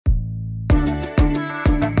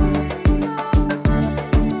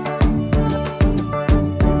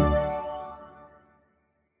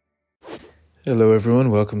Hello, everyone.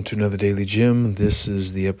 Welcome to another Daily Gym. This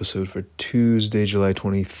is the episode for Tuesday, July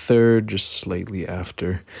 23rd, just slightly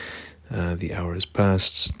after the hour has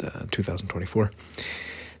passed, 2024.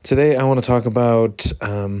 Today, I want to talk about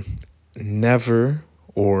never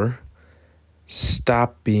or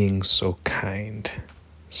stop being so kind.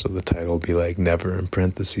 So the title will be like never in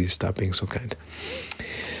parentheses, stop being so kind.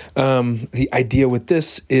 The idea with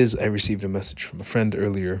this is I received a message from a friend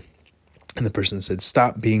earlier, and the person said,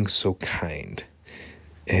 stop being so kind.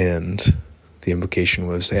 And the implication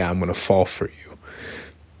was, hey, I'm going to fall for you.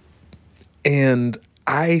 And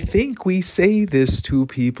I think we say this to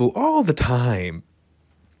people all the time.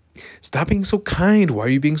 Stop being so kind. Why are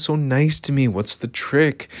you being so nice to me? What's the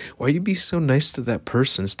trick? Why are you being so nice to that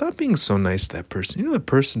person? Stop being so nice to that person. You know that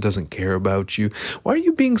person doesn't care about you. Why are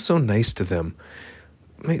you being so nice to them?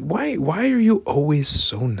 Why are you always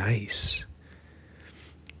so nice?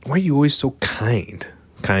 Why are you always so kind?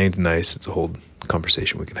 Kind, nice, it's a whole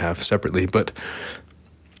conversation we can have separately. But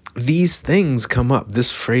these things come up.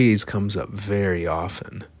 This phrase comes up very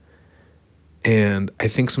often. And I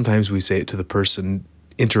think sometimes we say it to the person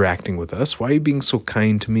interacting with us. Why are you being so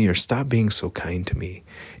kind to me? Or stop being so kind to me.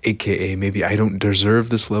 AKA, maybe I don't deserve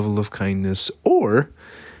this level of kindness. Or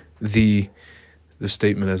the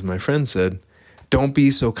statement, as my friend said, don't be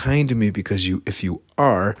so kind to me because if you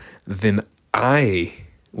are, then I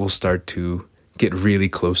will start to get really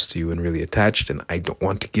close to you and really attached, and I don't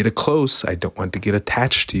want to get close. I don't want to get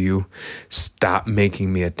attached to you. Stop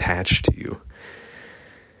making me attached to you.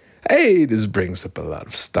 Hey, this brings up a lot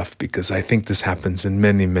of stuff because I think this happens in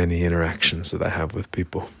many, many interactions that I have with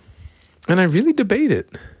people. And I really debate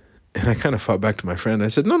it. And I kind of fought back to my friend. I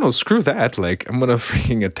said, no, screw that. Like, I'm going to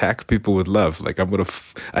freaking attack people with love. Like, I'm going to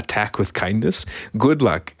attack with kindness. Good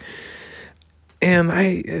luck. And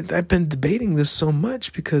I've been debating this so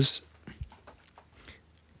much because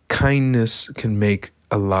kindness can make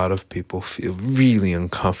a lot of people feel really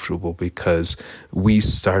uncomfortable because we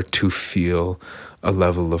start to feel a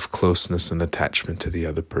level of closeness and attachment to the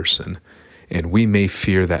other person. And we may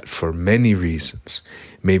fear that for many reasons.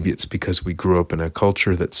 Maybe it's because we grew up in a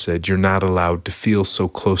culture that said you're not allowed to feel so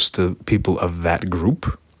close to people of that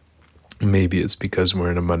group. Maybe it's because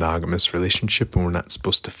we're in a monogamous relationship and we're not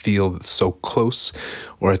supposed to feel so close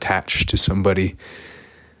or attached to somebody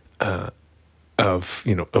of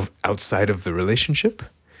outside of the relationship.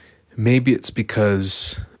 Maybe it's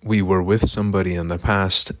because we were with somebody in the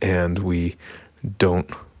past and we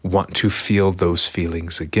don't want to feel those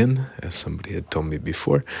feelings again, as somebody had told me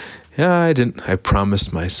before. Yeah, I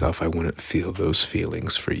promised myself I wouldn't feel those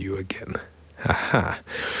feelings for you again. Haha.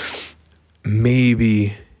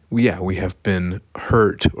 Maybe we have been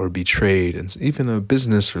hurt or betrayed in even a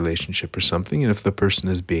business relationship or something. And if the person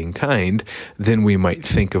is being kind, then we might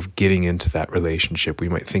think of getting into that relationship. We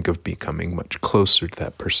might think of becoming much closer to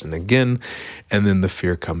that person again. And then the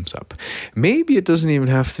fear comes up. Maybe it doesn't even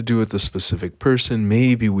have to do with the specific person.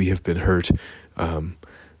 Maybe we have been hurt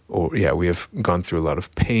we have gone through a lot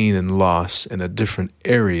of pain and loss in a different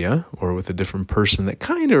area or with a different person that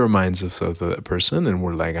kind of reminds us of that person. And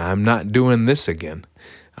we're like, I'm not doing this again.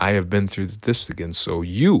 I have been through this again. So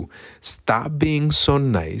you stop being so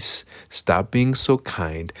nice. Stop being so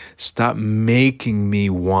kind. Stop making me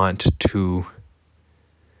want to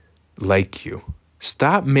like you.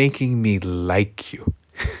 Stop making me like you.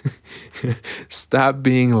 Stop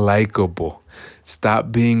being likable.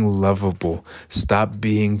 Stop being lovable. Stop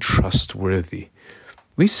being trustworthy.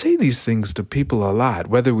 We say these things to people a lot,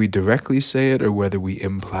 whether we directly say it or whether we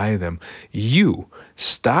imply them. You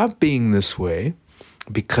stop being this way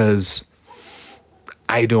because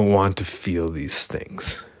I don't want to feel these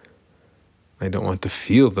things. I don't want to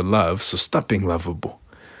feel the love, so stop being lovable.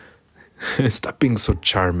 Stop being so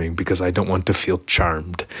charming because I don't want to feel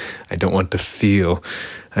charmed. I don't want to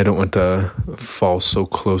fall so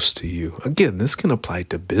close to you. Again, this can apply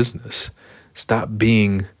to business. Stop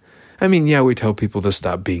being, we tell people to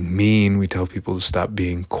stop being mean. We tell people to stop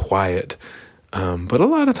being quiet. But a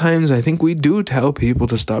lot of times I think we do tell people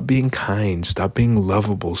to stop being kind, stop being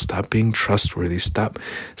lovable, stop being trustworthy, stop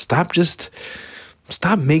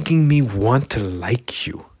making me want to like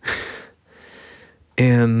you.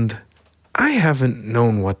 And I haven't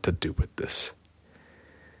known what to do with this.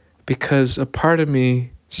 Because a part of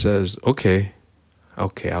me says, okay,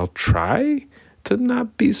 I'll try to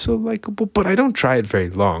not be so likable, but I don't try it very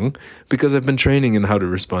long because I've been training in how to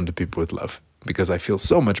respond to people with love because I feel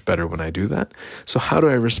so much better when I do that. So how do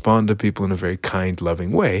I respond to people in a very kind,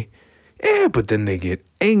 loving way? But then they get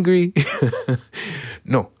angry.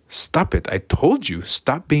 No, stop it. I told you,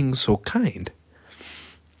 stop being so kind.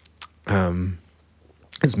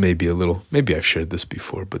 It's maybe I've shared this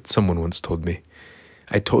before, but someone once told me,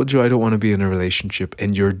 I told you I don't want to be in a relationship,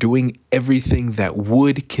 and you're doing everything that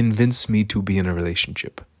would convince me to be in a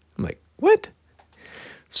relationship. I'm like, what?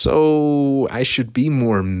 So I should be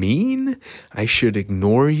more mean? I should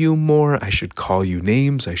ignore you more? I should call you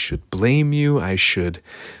names? I should blame you? I should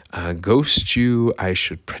ghost you? I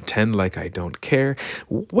should pretend like I don't care?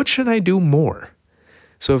 What should I do more?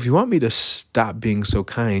 So if you want me to stop being so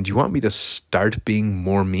kind, you want me to start being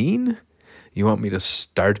more mean? You want me to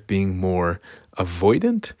start being more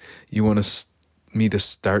avoidant? You want me to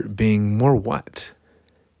start being more what?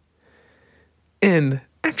 And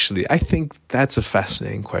actually, I think that's a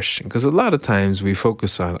fascinating question, because a lot of times we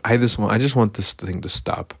focus on, I just want this thing to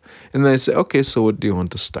stop. And then I say, okay, so what do you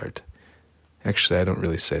want to start? Actually, I don't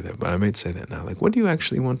really say that, but I might say that now. Like, what do you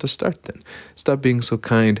actually want to start then? Stop being so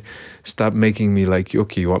kind. Stop making me like you.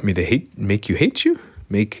 Okay, you want me to make you hate you?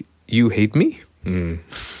 Make you hate me?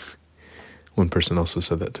 One person also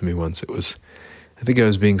said that to me once. I think I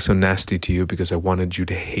was being so nasty to you because I wanted you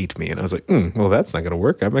to hate me. And I was like, well, that's not going to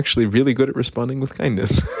work. I'm actually really good at responding with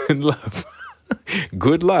kindness and love.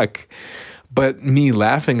 Good luck. But me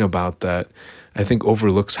laughing about that, I think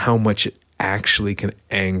overlooks how much it actually can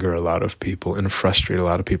anger a lot of people and frustrate a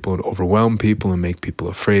lot of people and overwhelm people and make people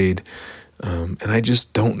afraid. And I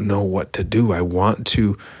just don't know what to do. I want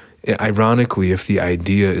to, ironically, if the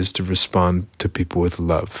idea is to respond to people with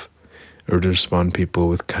love or to respond to people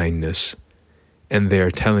with kindness, and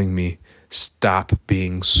they're telling me, stop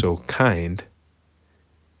being so kind,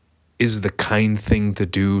 is the kind thing to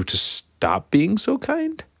do to stop being so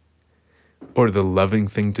kind? Or the loving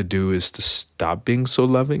thing to do is to stop being so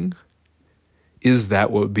loving? Is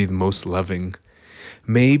that what would be the most loving?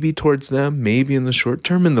 Maybe towards them, maybe in the short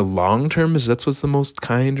term. In the long term, that's what's the most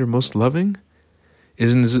kind or most loving?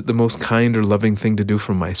 Is it the most kind or loving thing to do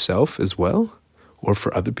for myself as well? Or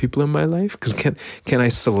for other people in my life? Because can I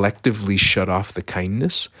selectively shut off the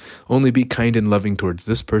kindness? Only be kind and loving towards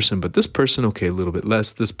this person, but this person, okay, a little bit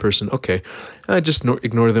less. This person, okay, I just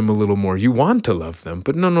ignore them a little more. You want to love them,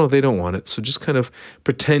 but no, they don't want it. So just kind of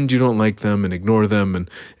pretend you don't like them and ignore them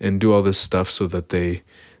and do all this stuff so that they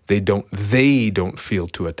don't feel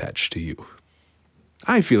too attached to you.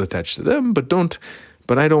 I feel attached to them, but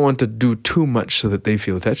I don't want to do too much so that they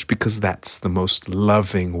feel attached, because that's the most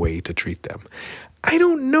loving way to treat them. I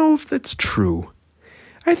don't know if that's true.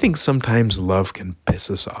 I think sometimes love can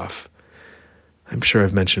piss us off. I'm sure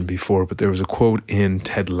I've mentioned before, but there was a quote in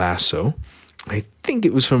Ted Lasso. I think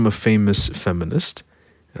it was from a famous feminist,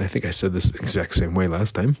 and I think I said this exact same way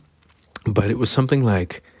last time, but it was something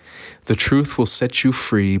like, the truth will set you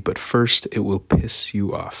free, but first it will piss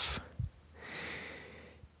you off.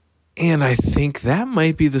 And I think that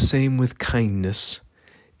might be the same with kindness,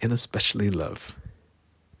 and especially love.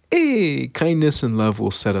 Hey, kindness and love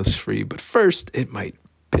will set us free, but first it might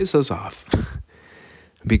piss us off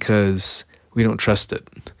because we don't trust it.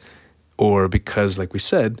 Or because, like we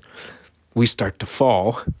said, we start to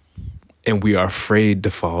fall and we are afraid to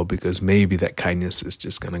fall because maybe that kindness is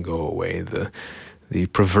just going to go away. The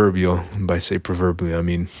proverbial, and by say proverbially, I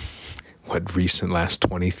mean what recent last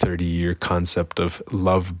 20, 30-year concept of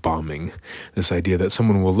love bombing. This idea that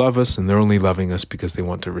someone will love us and they're only loving us because they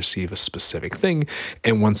want to receive a specific thing.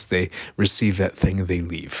 And once they receive that thing, they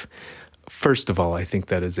leave. First of all, I think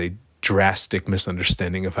that is a drastic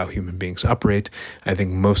misunderstanding of how human beings operate. I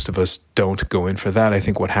think most of us don't go in for that. I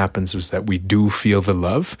think what happens is that we do feel the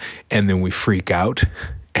love and then we freak out.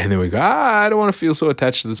 And then we go, I don't want to feel so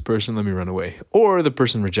attached to this person. Let me run away. Or the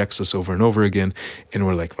person rejects us over and over again. And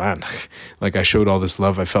we're like, man, like I showed all this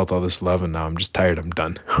love. I felt all this love. And now I'm just tired. I'm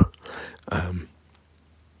done.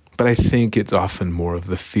 But I think it's often more of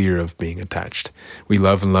the fear of being attached. We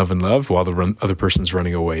love and love and love while the other person's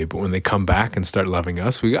running away. But when they come back and start loving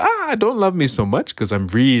us, we go, don't love me so much because I'm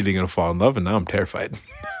really going to fall in love. And now I'm terrified.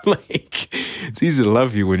 Like, it's easy to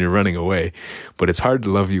love you when you're running away, but it's hard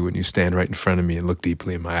to love you when you stand right in front of me and look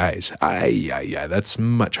deeply in my eyes. Yeah, that's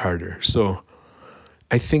much harder. So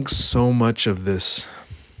I think so much of this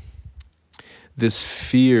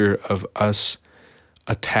fear of us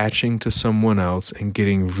attaching to someone else and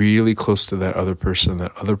getting really close to that other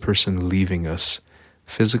person leaving us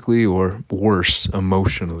physically or worse,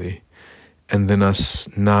 emotionally, and then us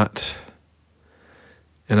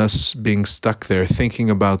being stuck there, thinking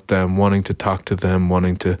about them, wanting to talk to them,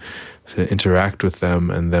 wanting to interact with them,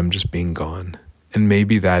 and them just being gone. And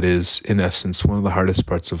maybe that is, in essence, one of the hardest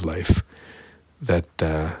parts of life. That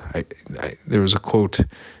there was a quote,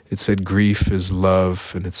 it said, grief is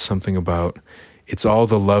love, and it's something about, it's all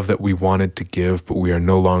the love that we wanted to give, but we are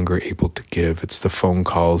no longer able to give. It's the phone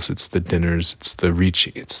calls, it's the dinners, it's the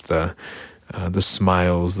reaching, it's the the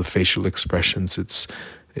smiles, the facial expressions.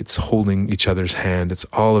 It's holding each other's hand. It's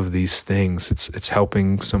all of these things. It's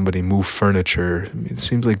helping somebody move furniture. I mean, it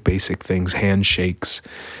seems like basic things, handshakes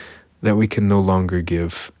that we can no longer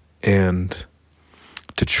give. And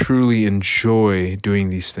to truly enjoy doing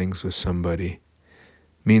these things with somebody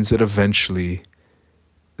means that eventually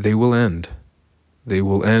they will end. They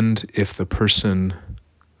will end if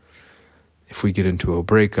we get into a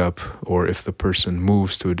breakup, or if the person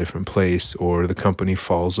moves to a different place, or the company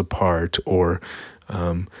falls apart, or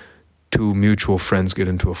two mutual friends get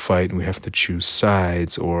into a fight and we have to choose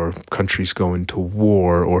sides, or countries go into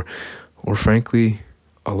war, or frankly,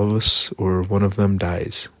 all of us or one of them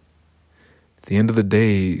dies. At the end of the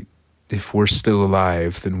day, if we're still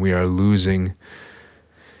alive, then we are losing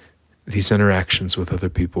these interactions with other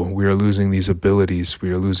people. We are losing these abilities.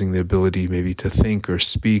 We are losing the ability maybe to think or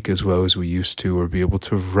speak as well as we used to, or be able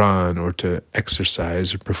to run or to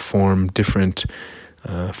exercise or perform different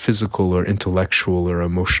physical or intellectual or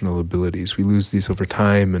emotional abilities. We lose these over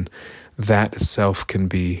time, and that itself can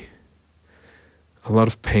be a lot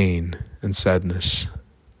of pain and sadness,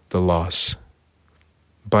 the loss.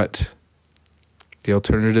 But the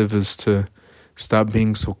alternative is to stop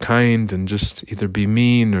being so kind and just either be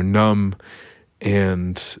mean or numb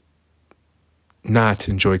and not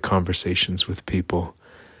enjoy conversations with people,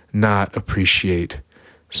 not appreciate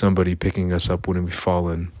somebody picking us up when we've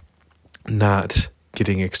fallen, not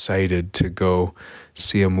getting excited to go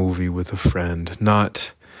see a movie with a friend,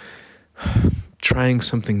 not trying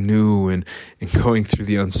something new and going through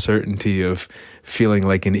the uncertainty of feeling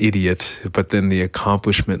like an idiot, but then the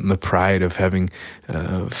accomplishment and the pride of having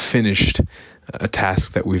finished a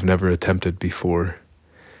task that we've never attempted before.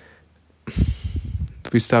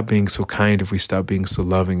 If we stop being so kind, if we stop being so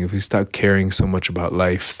loving, if we stop caring so much about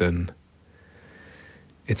life, then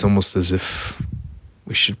it's almost as if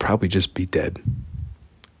we should probably just be dead.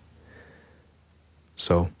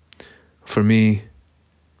 So, for me,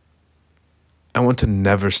 I want to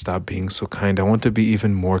never stop being so kind. I want to be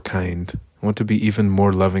even more kind. I want to be even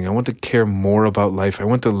more loving. I want to care more about life. I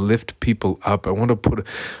want to lift people up. I want to put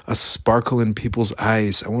a sparkle in people's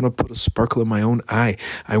eyes. I want to put a sparkle in my own eye.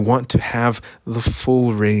 I want to have the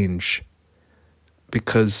full range,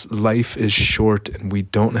 because life is short and we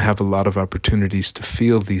don't have a lot of opportunities to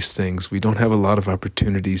feel these things. We don't have a lot of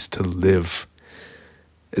opportunities to live.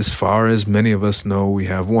 As far as many of us know, we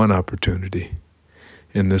have one opportunity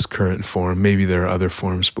in this current form. Maybe there are other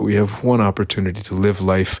forms, but we have one opportunity to live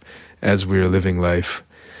life as we are living life.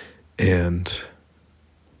 And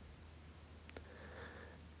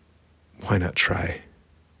why not try?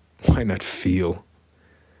 Why not feel?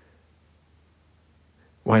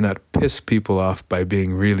 Why not piss people off by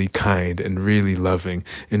being really kind and really loving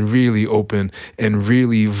and really open and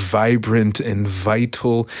really vibrant and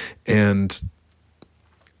vital and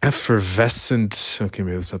effervescent? Okay,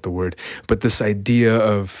 maybe that's not the word, but this idea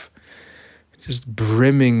of just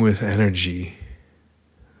brimming with energy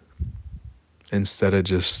instead of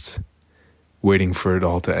just waiting for it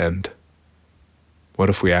all to end. What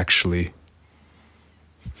if we actually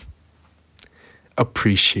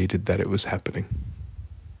appreciated that it was happening?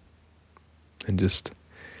 And just,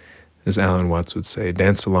 as Alan Watts would say,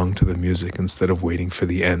 dance along to the music instead of waiting for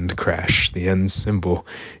the end crash, the end symbol.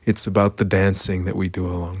 It's about the dancing that we do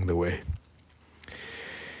along the way.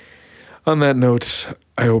 On that note,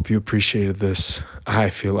 I hope you appreciated this.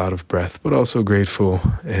 I feel out of breath, but also grateful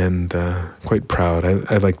and quite proud.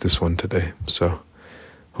 I like this one today, so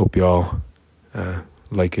hope you all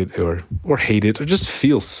like it or hate it or just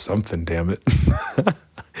feel something, damn it.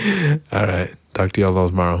 All right, talk to y'all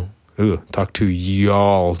tomorrow. Talk to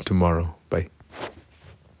y'all tomorrow.